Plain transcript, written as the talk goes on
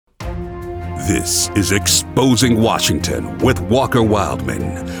This is Exposing Washington with Walker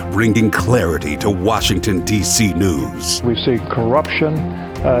Wildman, bringing clarity to Washington, D.C. news. We see corruption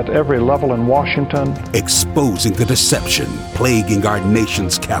at every level in Washington. Exposing the deception plaguing our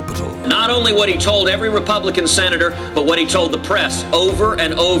nation's capital. Not only what he told every Republican senator, but what he told the press over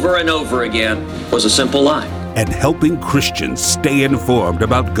and over and over again was a simple lie. And helping Christians stay informed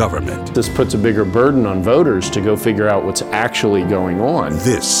about government. This puts a bigger burden on voters to go figure out what's actually going on.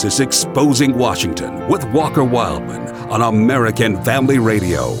 This is Exposing Washington with Walker Wildman on American Family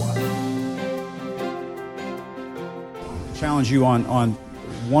Radio. Challenge you on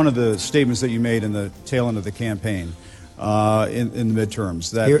one of the statements that you made in the tail end of the campaign in the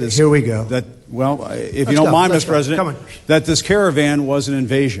midterms. That here we go. If you don't mind, Mr. President, that this caravan was an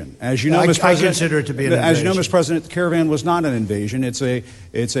invasion. As you know, Mr. President, I consider it to be an invasion. As you know, Mr. President, the caravan was not an invasion. It's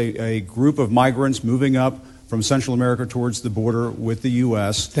a group of migrants moving up from Central America towards the border with the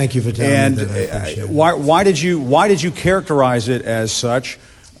U.S. Thank you for telling me that. Why did you characterize it as such?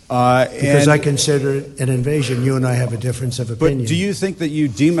 Because I consider it an invasion. You and I have a difference of opinion. But do you think that you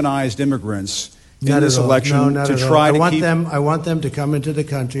demonized immigrants in not this election to try I to want keep them? I want them to come into the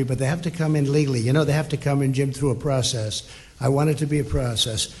country, but they have to come in legally. You know, they have to come in, Jim, through a process. I want it to be a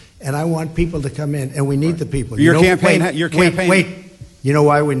process, and I want people to come in, and we need the people. Your campaign. Wait. You know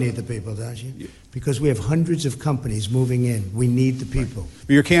why we need the people, don't you? Because we have hundreds of companies moving in. We need the people.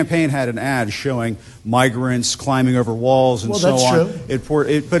 But your campaign had an ad showing migrants climbing over walls and so on. Well, that's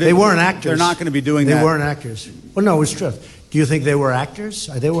true. But they weren't actors. They're not going to be doing that. They weren't actors. Well, no, it's true. Do you think they were actors?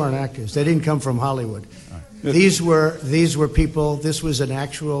 They weren't actors. They didn't come from Hollywood. Right. These were people. This was an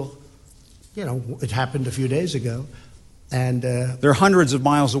actual, it happened a few days ago. And they're hundreds of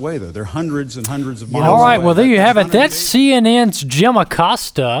miles away, though. They're hundreds and hundreds of miles away. All right, well, there you have it. That's CNN's Jim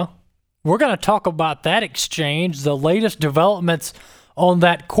Acosta. We're going to talk about that exchange, the latest developments on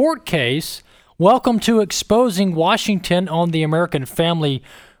that court case. Welcome to Exposing Washington on the American Family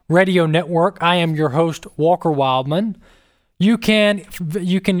Radio Network. I am your host, Walker Wildman. You can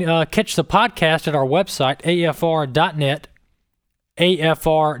catch the podcast at our website, afr.net,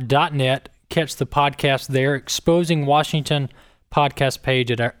 afr.net. Catch the podcast there, Exposing Washington podcast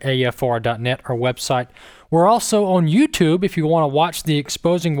page at our afr.net, our website. We're also on YouTube. If you want to watch the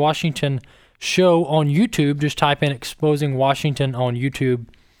Exposing Washington show on YouTube, just type in Exposing Washington on YouTube.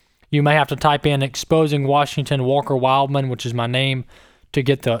 You may have to type in Exposing Washington Walker Wildman, which is my name, to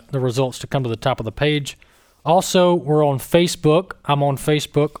get the results to come to the top of the page. Also, we're on Facebook. I'm on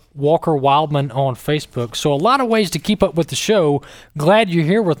Facebook, Walker Wildman on Facebook. So a lot of ways to keep up with the show. Glad you're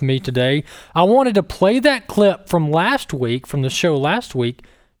here with me today. I wanted to play that clip from the show last week,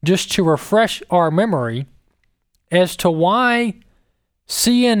 just to refresh our memory as to why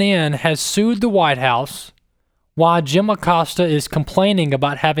CNN has sued the White House, why Jim Acosta is complaining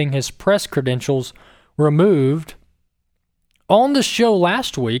about having his press credentials removed. On the show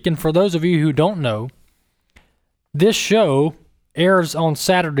last week, and for those of you who don't know, this show airs on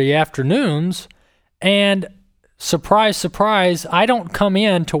Saturday afternoons, and surprise, surprise, I don't come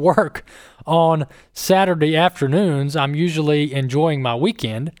in to work on Saturday afternoons. I'm usually enjoying my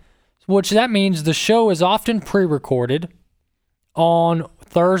weekend, which that means the show is often pre-recorded on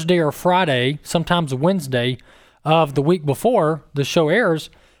Thursday or Friday, sometimes Wednesday of the week before the show airs.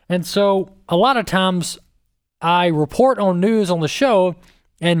 And so a lot of times I report on news on the show,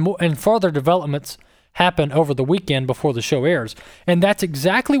 and further developments happen over the weekend before the show airs. And that's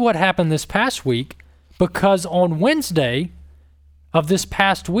exactly what happened this past week, because on Wednesday of this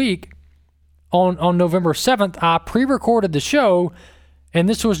past week, on November 7th, I pre-recorded the show, and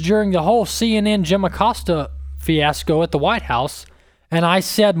this was during the whole CNN Jim Acosta fiasco at the White House, and I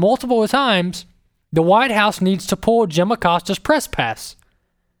said multiple times, the White House needs to pull Jim Acosta's press pass.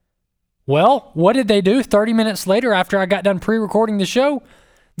 Well, what did they do 30 minutes later after I got done pre-recording the show?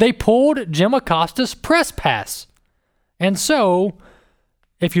 They pulled Jim Acosta's press pass. And so,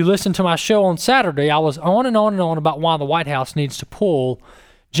 if you listen to my show on Saturday, I was on and on and on about why the White House needs to pull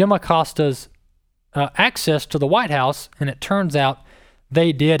Jim Acosta's access to the White House, and it turns out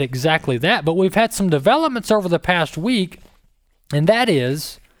they did exactly that. But we've had some developments over the past week, and that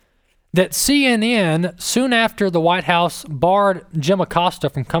is that CNN, soon after the White House barred Jim Acosta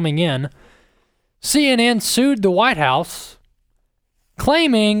from coming in, CNN sued the White House,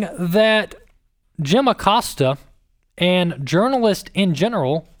 claiming that Jim Acosta and journalists in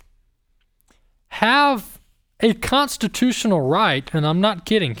general have a constitutional right, and I'm not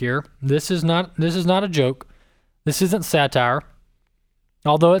kidding here. This is not a joke. This isn't satire,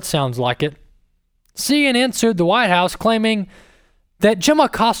 although it sounds like it. CNN sued the White House, claiming that Jim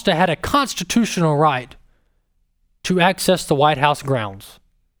Acosta had a constitutional right to access the White House grounds.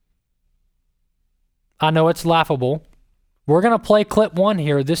 I know it's laughable. We're going to play clip 1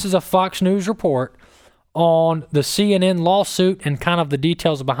 here. This is a Fox News report on the CNN lawsuit and kind of the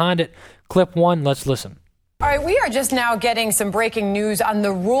details behind it. Clip 1, let's listen. All right, we are just now getting some breaking news on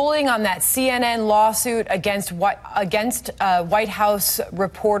the ruling on that CNN lawsuit against White House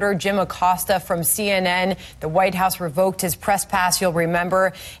reporter Jim Acosta from CNN. The White House revoked his press pass, you'll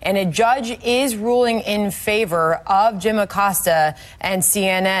remember, and a judge is ruling in favor of Jim Acosta and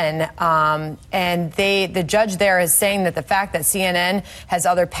CNN. And the judge there is saying that the fact that CNN has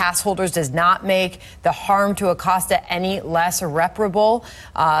other pass holders does not make the harm to Acosta any less irreparable.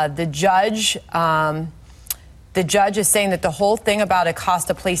 The judge is saying that the whole thing about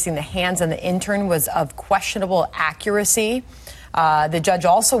Acosta placing the hands on the intern was of questionable accuracy. The judge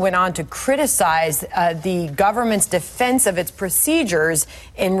also went on to criticize the government's defense of its procedures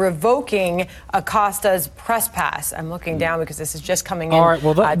in revoking Acosta's press pass. I'm looking down because this is just coming in. All right,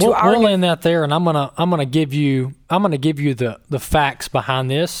 well, we'll end that there, and I'm gonna give you the facts behind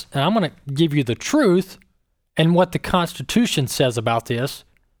this, and I'm gonna give you the truth and what the Constitution says about this,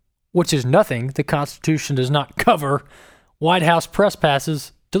 which is nothing. The Constitution does not cover White House press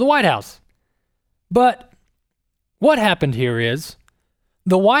passes to the White House. But what happened here is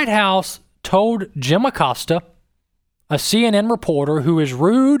the White House told Jim Acosta, a CNN reporter who is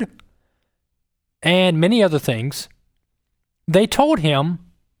rude and many other things, they told him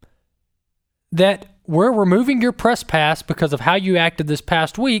that we're removing your press pass because of how you acted this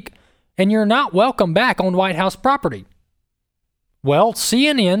past week, and you're not welcome back on White House property. Well,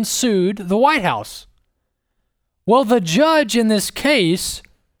 CNN sued the White House. Well, the judge in this case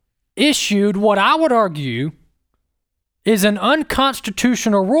issued what I would argue is an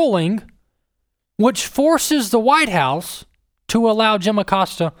unconstitutional ruling which forces the White House to allow Jim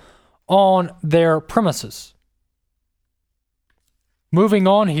Acosta on their premises. Moving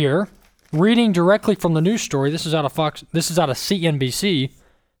on here, reading directly from the news story. This is out of CNBC,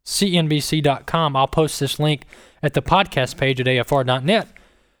 CNBC.com. I'll post this link at the podcast page at AFR.net.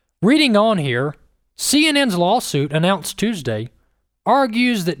 Reading on here, CNN's lawsuit announced Tuesday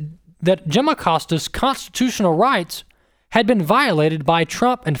argues that Jim Acosta's constitutional rights had been violated by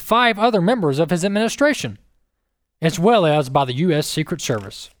Trump and 5 other members of his administration, as well as by the U.S. Secret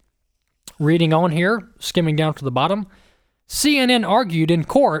Service. Reading on here, skimming down to the bottom, CNN argued in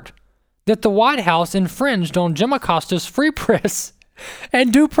court that the White House infringed on Jim Acosta's free press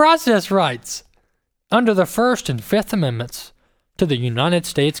and due process rights under the First and Fifth Amendments to the United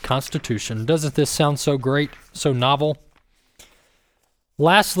States Constitution. Doesn't this sound so great, so novel?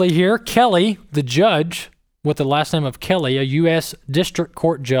 Lastly here, Kelly, the judge, with the last name of Kelly, a U.S. District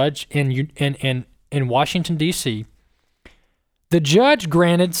Court judge in Washington, D.C., the judge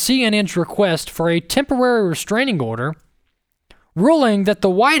granted CNN's request for a temporary restraining order, ruling that the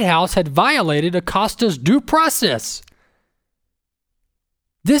White House had violated Acosta's due process.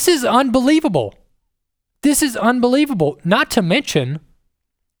 This is unbelievable. This is unbelievable. Not to mention,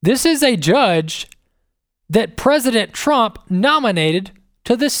 this is a judge that President Trump nominated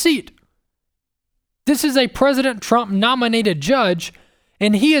to this seat. This is a President Trump nominated judge,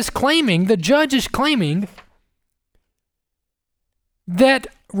 and the judge is claiming that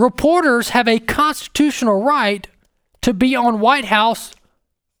reporters have a constitutional right to be on White House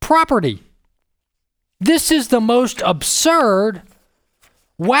property. This is the most absurd,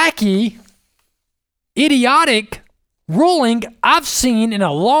 wacky, idiotic ruling I've seen in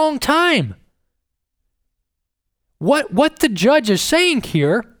a long time. What the judge is saying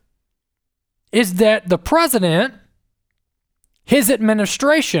here is that the president, his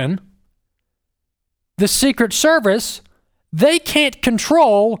administration, the Secret Service, they can't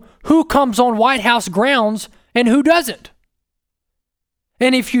control who comes on White House grounds and who doesn't.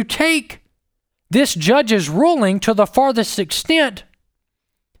 And if you take this judge's ruling to the farthest extent,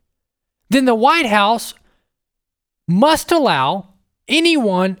 then the White House must allow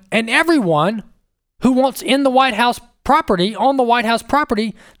anyone and everyone who wants in the White House property, on the White House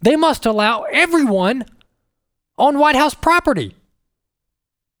property, they must allow everyone on White House property.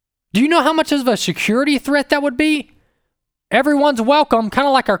 Do you know how much of a security threat that would be? Everyone's welcome, kind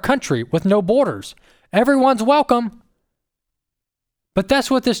of like our country with no borders. Everyone's welcome. But that's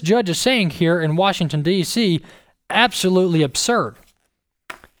what this judge is saying here in Washington, D.C. Absolutely absurd.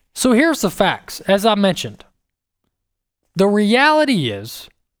 So here's the facts, as I mentioned. The reality is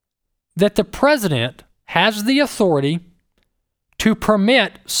that the president has the authority to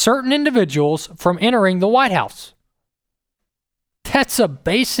permit certain individuals from entering the White House. That's a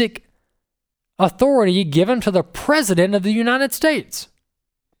basic authority given to the president of the United States.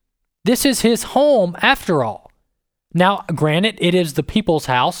 This is his home, after all. Now, granted, it is the people's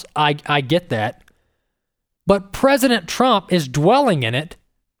house. I get that. But President Trump is dwelling in it,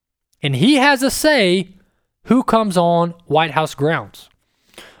 and he has a say who comes on White House grounds.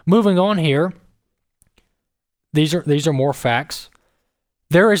 Moving on here, these are more facts.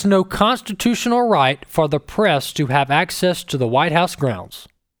 There is no constitutional right for the press to have access to the White House grounds.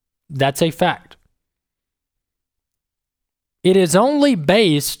 That's a fact. It is only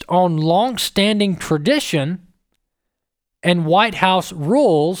based on long-standing tradition and White House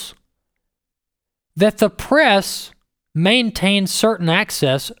rules that the press maintains certain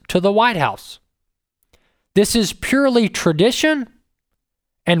access to the White House. This is purely tradition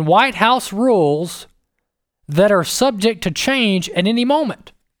and White House rules that are subject to change at any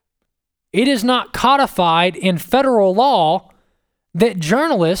moment. It is not codified in federal law that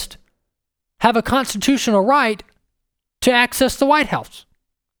journalists have a constitutional right to access the White House.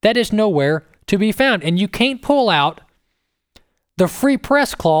 That is nowhere to be found. And you can't pull out the free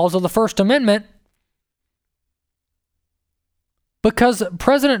press clause of the First Amendment because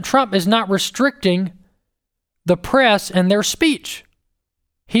President Trump is not restricting the press and their speech.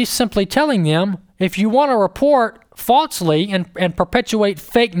 He's simply telling them, if you want to report falsely and perpetuate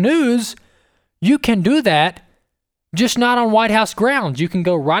fake news, you can do that, just not on White House grounds. You can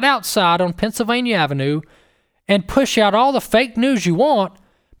go right outside on Pennsylvania Avenue and push out all the fake news you want,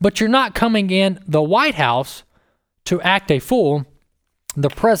 but you're not coming in the White House to act a fool. The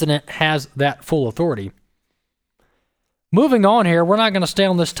president has that full authority. Moving on here, we're not going to stay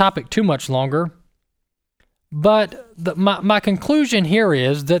on this topic too much longer, but my conclusion here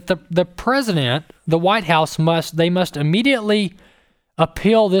is that the president, the White House must immediately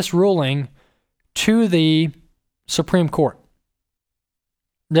appeal this ruling to the Supreme Court.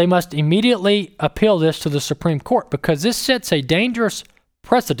 They must immediately appeal this to the Supreme Court because this sets a dangerous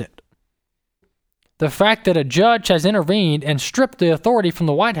precedent. The fact that a judge has intervened and stripped the authority from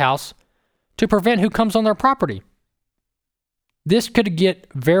the White House to prevent who comes on their property. This could get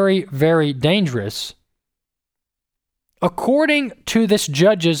very, very dangerous. According to this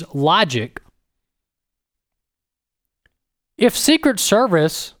judge's logic, if Secret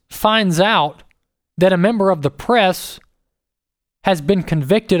Service finds out that a member of the press has been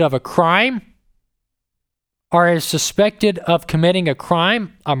convicted of a crime or is suspected of committing a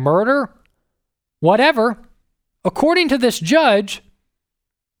crime, a murder, whatever, according to this judge,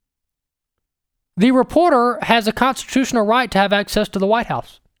 the reporter has a constitutional right to have access to the White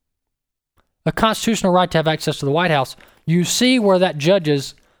House. A constitutional right to have access to the White House. You see where that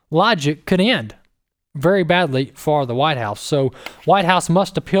judge's logic could end very badly for the White House. So White House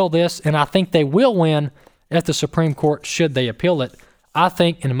must appeal this, and I think they will win at the Supreme Court should they appeal it. I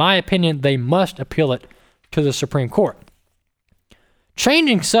think, in my opinion, they must appeal it to the Supreme Court.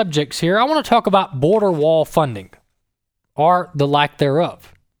 Changing subjects here, I want to talk about border wall funding, or the lack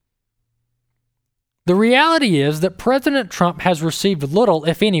thereof. The reality is that President Trump has received little,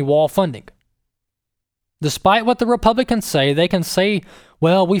 if any, wall funding. Despite what the Republicans say, they can say,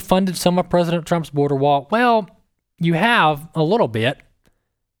 well, we funded some of President Trump's border wall. Well, you have a little bit,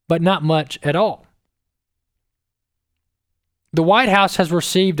 but not much at all. The White House has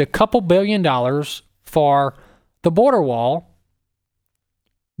received a couple $2 billion for the border wall,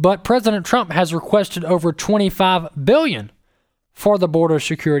 but President Trump has requested over $25 billion for the border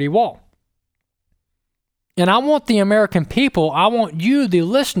security wall. And I want the American people, I want you, the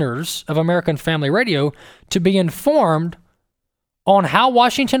listeners of American Family Radio, to be informed on how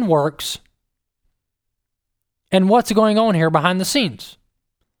Washington works and what's going on here behind the scenes.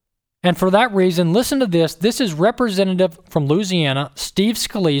 And for that reason, listen to this. This is Representative from Louisiana, Steve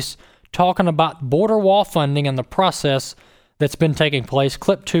Scalise, talking about border wall funding and the process that's been taking place.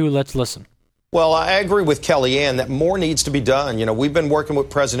 Clip 2, let's listen. Well, I agree with Kellyanne that more needs to be done. You know, we've been working with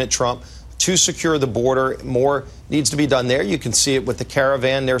President Trump to secure the border. More needs to be done there. You can see it with the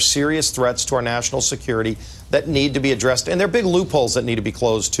caravan. There are serious threats to our national security that need to be addressed. And there are big loopholes that need to be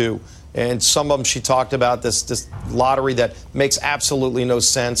closed, too. And some of them she talked about, this lottery that makes absolutely no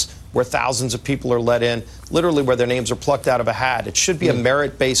sense, where thousands of people are let in, literally where their names are plucked out of a hat. It should be a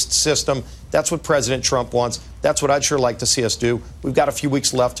merit-based system. That's what President Trump wants. That's what I'd sure like to see us do. We've got a few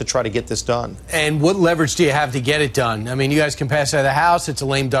weeks left to try to get this done. And what leverage do you have to get it done? I mean, you guys can pass it out of the House. It's a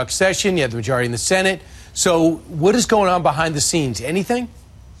lame duck session. You have the majority in the Senate. So what is going on behind the scenes? Anything?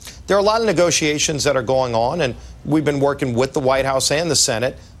 There are a lot of negotiations that are going on, and we've been working with the White House and the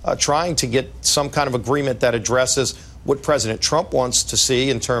Senate, trying to get some kind of agreement that addresses what President Trump wants to see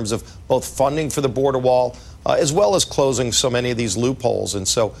in terms of both funding for the border wall, as well as closing so many of these loopholes. And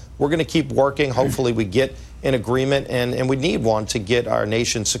so we're going to keep working. Hopefully we get an agreement, and we need one to get our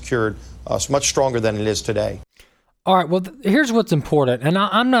nation secured much stronger than it is today. All right, well, here's what's important. And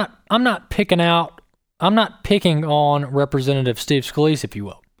I'm not picking out I'm not picking on Representative Steve Scalise, if you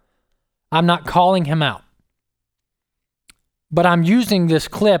will. I'm not calling him out. But I'm using this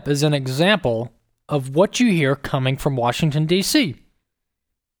clip as an example of what you hear coming from Washington, D.C.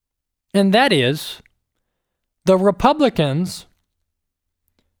 And that is, the Republicans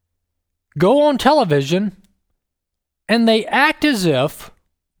go on television and they act as if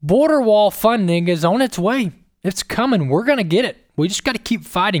border wall funding is on its way. It's coming. We're going to get it. We just got to keep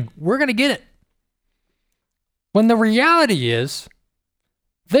fighting. We're going to get it. When the reality is,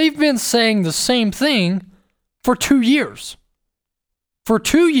 they've been saying the same thing for 2 years. For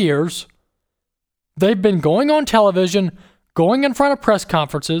 2 years, they've been going on television, going in front of press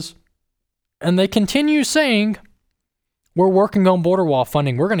conferences, and they continue saying, we're working on border wall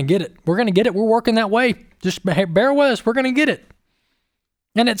funding. We're going to get it. We're going to get it. We're working that way. Just bear with us. We're going to get it.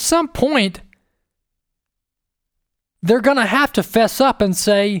 And at some point, they're going to have to fess up and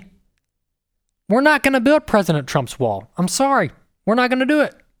say, we're not going to build President Trump's wall. I'm sorry. We're not going to do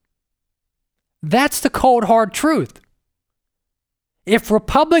it. That's the cold, hard truth. If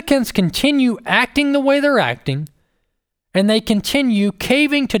Republicans continue acting the way they're acting, and they continue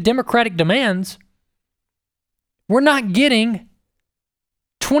caving to Democratic demands, we're not getting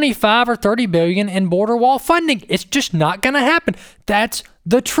 25 or 30 billion in border wall funding. It's just not going to happen. That's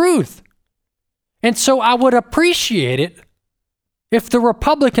the truth. And so I would appreciate it if the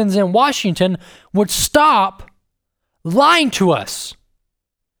Republicans in Washington would stop lying to us.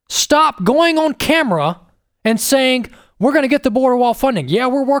 Stop going on camera and saying, we're going to get the border wall funding. Yeah,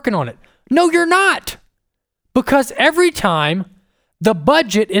 we're working on it. No, you're not. Because every time the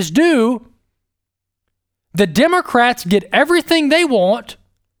budget is due, the Democrats get everything they want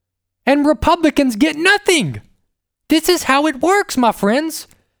and Republicans get nothing. This is how it works, my friends.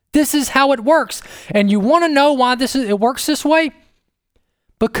 This is how it works. And you want to know why it works this way?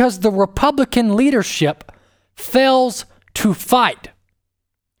 Because the Republican leadership fails to fight.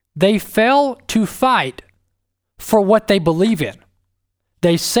 They fail to fight for what they believe in.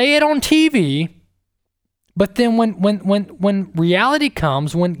 They say it on TV, but then when reality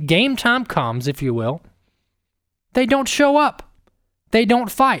comes, when game time comes, if you will, they don't show up. They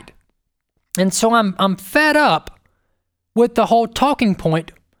don't fight. And so I'm fed up with the whole talking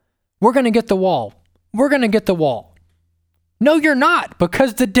point, we're going to get the wall. We're going to get the wall. No, you're not,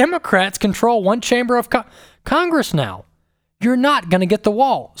 because the Democrats control one chamber of Congress now. You're not going to get the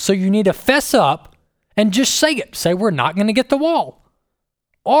wall. So you need to fess up and just say it. Say, we're not going to get the wall.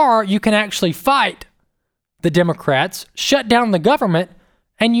 Or you can actually fight the Democrats, shut down the government,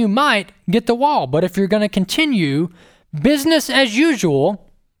 and you might get the wall. But if you're going to continue business as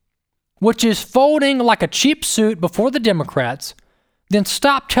usual, which is folding like a cheap suit before the Democrats, then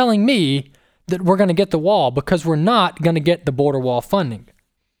stop telling me that we're going to get the wall, because we're not going to get the border wall funding.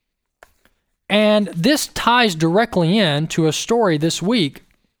 And this ties directly into a story this week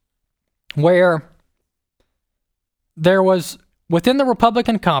where there was, within the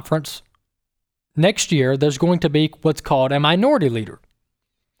Republican conference, next year, there's going to be what's called a minority leader.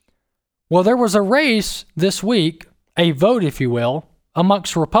 Well, there was a race this week, a vote, if you will,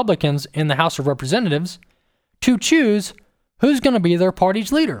 amongst Republicans in the House of Representatives to choose who's going to be their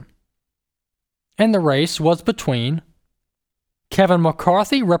party's leader. And the race was between Kevin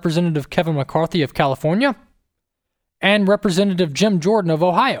McCarthy, Representative Kevin McCarthy of California, and Representative Jim Jordan of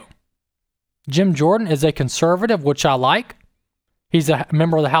Ohio. Jim Jordan is a conservative, which I like. He's a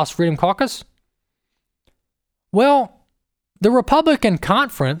member of the House Freedom Caucus. Well, the Republican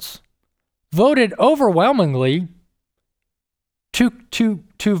conference voted overwhelmingly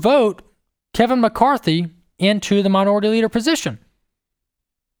to vote Kevin McCarthy into the minority leader position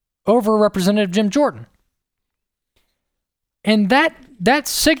over Representative Jim Jordan. And that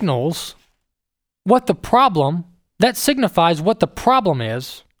signals what the problem, that signifies what the problem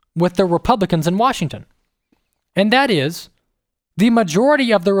is with the Republicans in Washington. And that is, the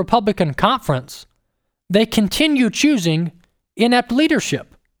majority of the Republican conference, they continue choosing inept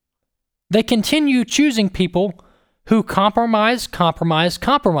leadership. They continue choosing people who compromise,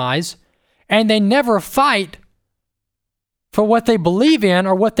 and they never fight for what they believe in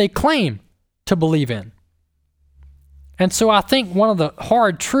or what they claim to believe in. And so I think one of the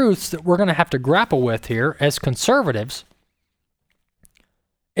hard truths that we're going to have to grapple with here as conservatives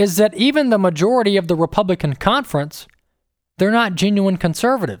is that even the majority of the Republican conference, they're not genuine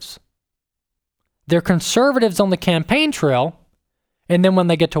conservatives. They're conservatives on the campaign trail, and then when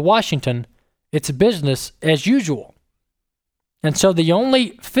they get to Washington, it's business as usual. And so the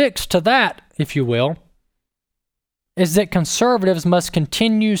only fix to that, if you will, is that conservatives must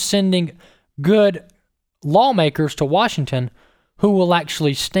continue sending good lawmakers to Washington who will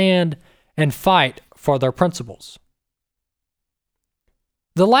actually stand and fight for their principles.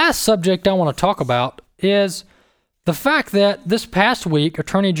 The last subject I want to talk about is the fact that this past week,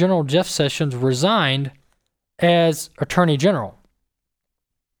 Attorney General Jeff Sessions resigned as Attorney General.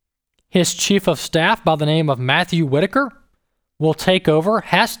 His chief of staff by the name of Matthew Whitaker will take over,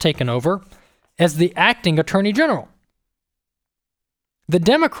 has taken over, as the acting Attorney General. The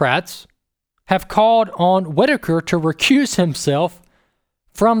Democrats have called on Whitaker to recuse himself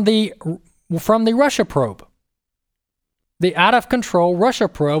from the Russia probe. The out-of-control Russia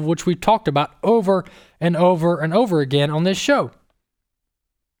probe, which we talked about over and over and over again on this show.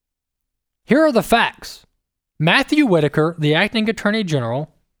 Here are the facts. Matthew Whitaker, the acting Attorney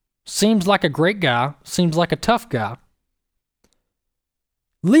General, seems like a great guy, seems like a tough guy.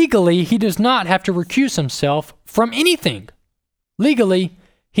 Legally, he does not have to recuse himself from anything. Legally,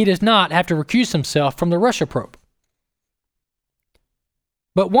 he does not have to recuse himself from the Russia probe.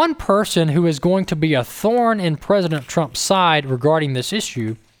 But one person who is going to be a thorn in President Trump's side regarding this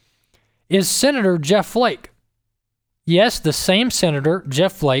issue is Senator Jeff Flake. Yes, the same Senator,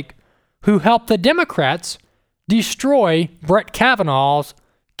 Jeff Flake, who helped the Democrats destroy Brett Kavanaugh's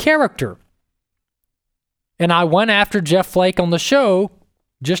character. And I went after Jeff Flake on the show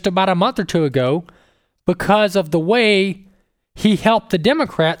just about a month or two ago because of the way he helped the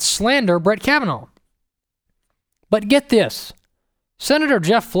Democrats slander Brett Kavanaugh. But get this. Senator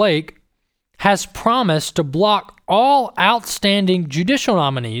Jeff Flake has promised to block all outstanding judicial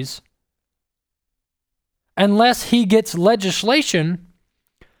nominees unless he gets legislation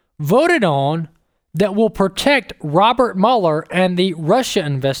voted on that will protect Robert Mueller and the Russia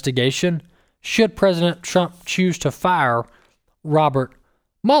investigation should President Trump choose to fire Robert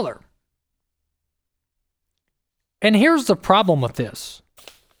Mueller. And here's the problem with this.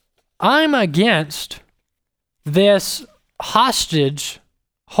 I'm against this hostage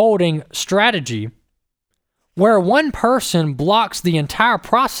holding strategy where one person blocks the entire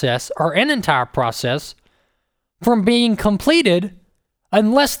process or an entire process from being completed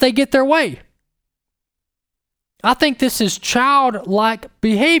unless they get their way. I think this is childlike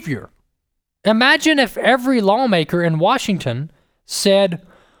behavior. Imagine if every lawmaker in Washington said,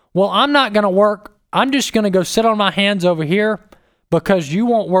 well, I'm not going to work. I'm just going to go sit on my hands over here because you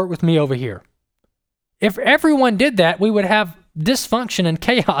won't work with me over here. If everyone did that, we would have dysfunction and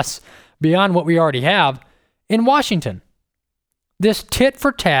chaos beyond what we already have in Washington. This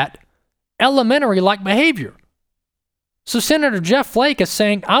tit-for-tat, elementary-like behavior. So Senator Jeff Flake is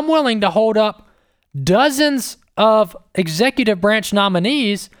saying, I'm willing to hold up dozens of executive branch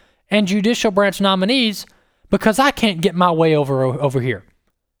nominees and judicial branch nominees because I can't get my way over here.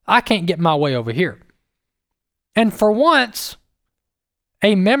 I can't get my way over here. And for once,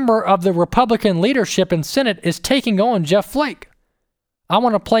 a member of the Republican leadership in Senate is taking on Jeff Flake. I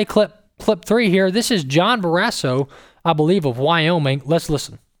want to play clip 3 here. This is John Barrasso, I believe, of Wyoming. Let's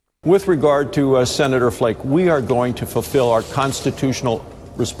listen. With regard to Senator Flake, we are going to fulfill our constitutional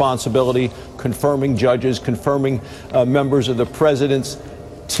responsibility, confirming judges, confirming members of the president's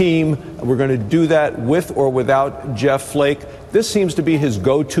team. We're going to do that with or without Jeff Flake. This seems to be his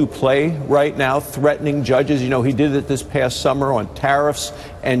go-to play right now, threatening judges. You know, he did it this past summer on tariffs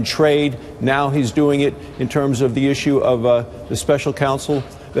and trade. Now he's doing it in terms of the issue of the special counsel.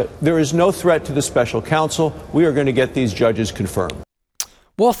 There is no threat to the special counsel. We are going to get these judges confirmed.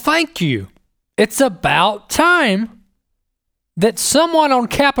 Well, thank you. It's about time that someone on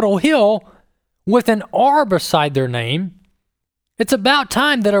Capitol Hill with an R beside their name, it's about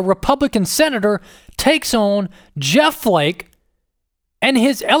time that a Republican senator takes on Jeff Flake and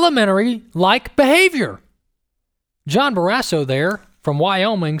his elementary-like behavior. John Barrasso there from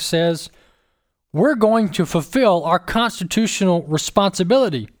Wyoming says, we're going to fulfill our constitutional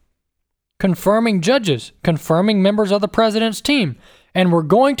responsibility, confirming judges, confirming members of the president's team, and we're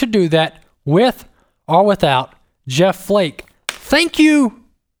going to do that with or without Jeff Flake. Thank you.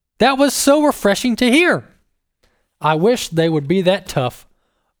 That was so refreshing to hear. I wish they would be that tough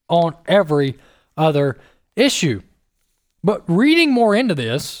on every other issue. But reading more into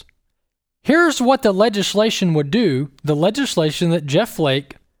this, here's what the legislation would do, the legislation that Jeff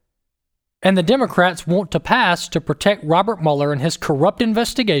Flake and the Democrats want to pass to protect Robert Mueller and his corrupt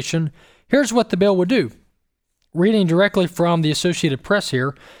investigation. Here's what the bill would do. Reading directly from the Associated Press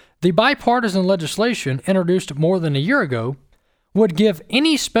here, the bipartisan legislation introduced more than a year ago would give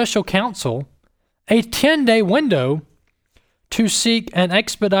any special counsel a 10-day window to seek an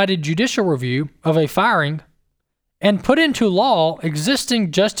expedited judicial review of a firing and put into law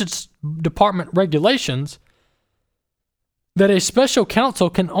existing Justice Department regulations that a special counsel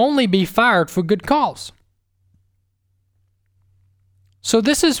can only be fired for good cause. So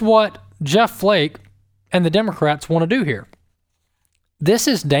this is what Jeff Flake and the Democrats want to do here. This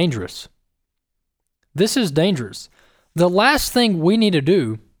is dangerous. This is dangerous. The last thing we need to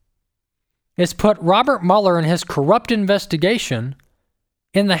do is put Robert Mueller and his corrupt investigation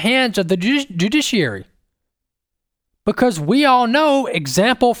in the hands of the judiciary. Because we all know,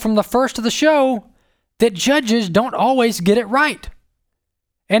 example from the first of the show, that judges don't always get it right.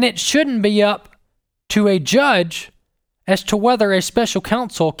 And it shouldn't be up to a judge as to whether a special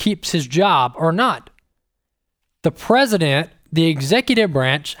counsel keeps his job or not. The president, the executive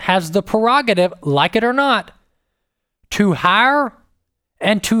branch, has the prerogative, like it or not, to hire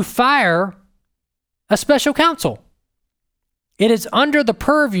and to fire a special counsel. It is under the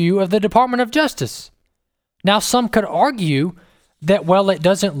purview of the Department of Justice. Now, some could argue that, well, it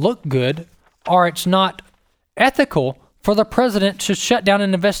doesn't look good or it's not ethical for the president to shut down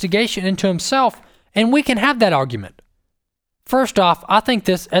an investigation into himself, and we can have that argument. First off, I think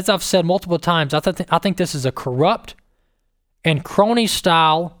this, as I've said multiple times, I think this is a corrupt and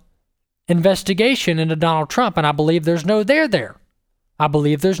crony-style investigation into Donald Trump, and I believe there's no there. I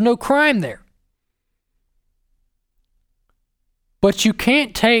believe there's no crime there. But you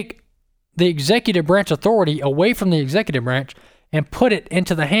can't take the executive branch authority away from the executive branch and put it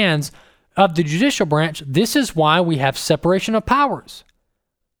into the hands of the judicial branch. This is why we have separation of powers.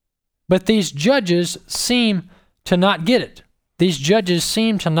 But these judges seem to not get it. These judges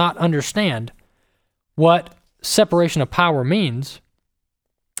seem to not understand what separation of power means.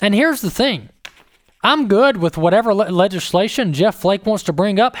 And here's the thing. I'm good with whatever legislation Jeff Flake wants to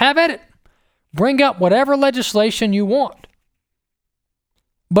bring up. Have at it. Bring up whatever legislation you want.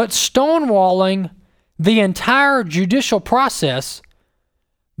 But stonewalling the entire judicial process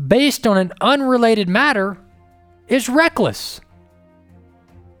based on an unrelated matter is reckless.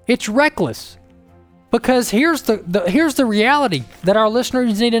 It's reckless. Because here's the reality that our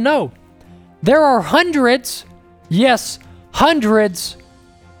listeners need to know. There are hundreds, yes, hundreds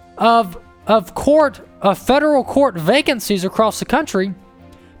of federal court vacancies across the country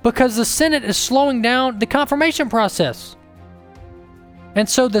because the Senate is slowing down the confirmation process. And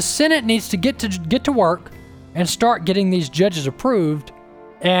so the Senate needs to get to work and start getting these judges approved,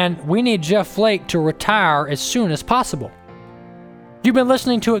 and we need Jeff Flake to retire as soon as possible. You've been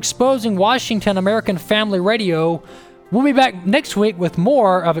listening to Exposing Washington, American Family Radio. We'll be back next week with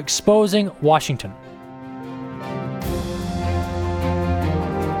more of Exposing Washington.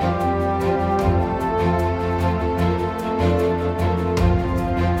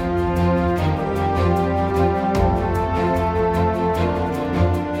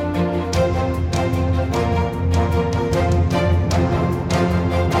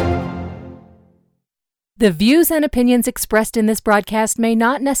 The views and opinions expressed in this broadcast may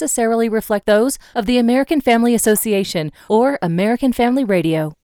not necessarily reflect those of the American Family Association or American Family Radio.